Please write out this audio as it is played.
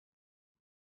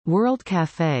World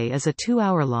Café is a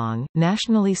 2-hour-long,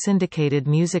 nationally syndicated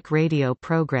music radio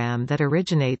program that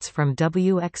originates from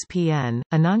WXPN,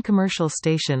 a non-commercial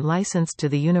station licensed to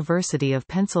the University of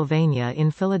Pennsylvania in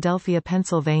Philadelphia,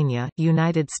 Pennsylvania,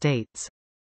 United States.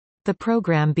 The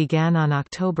program began on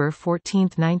October 14,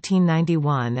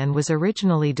 1991 and was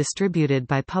originally distributed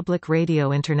by Public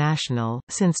Radio International.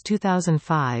 Since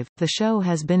 2005, the show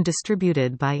has been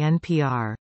distributed by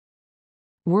NPR.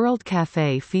 World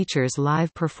Café features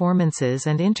live performances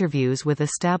and interviews with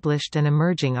established and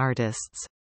emerging artists.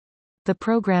 The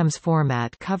program's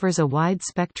format covers a wide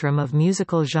spectrum of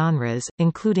musical genres,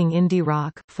 including indie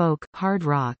rock, folk, hard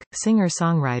rock,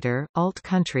 singer-songwriter,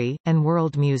 alt-country, and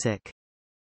world music.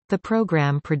 The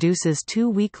program produces 2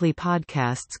 weekly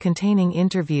podcasts containing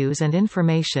interviews and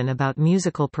information about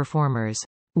musical performers.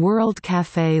 World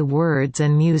Café Words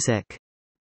and Music,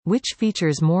 which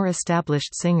features more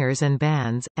established singers and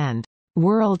bands, and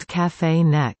World Café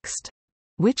Next,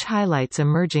 which highlights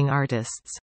emerging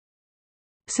artists.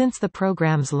 Since the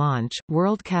program's launch,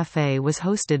 World Café was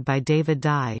hosted by David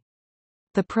Dye.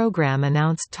 The program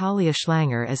announced Talia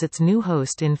Schlanger as its new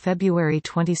host in February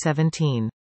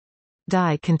 2017.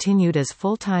 Dye continued as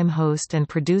full-time host and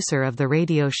producer of the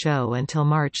radio show until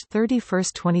March 31,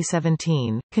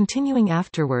 2017, continuing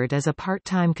afterward as a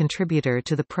part-time contributor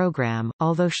to the program,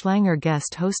 although Schlanger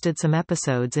guest-hosted some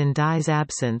episodes in Dye's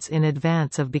absence in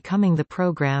advance of becoming the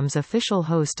program's official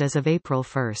host as of April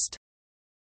 1.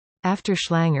 After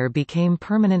Schlanger became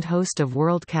permanent host of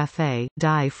World Café,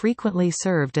 Dye frequently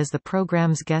served as the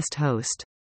program's guest host.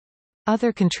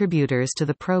 Other contributors to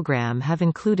the program have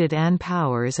included Ann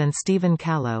Powers and Stephen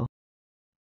Callow.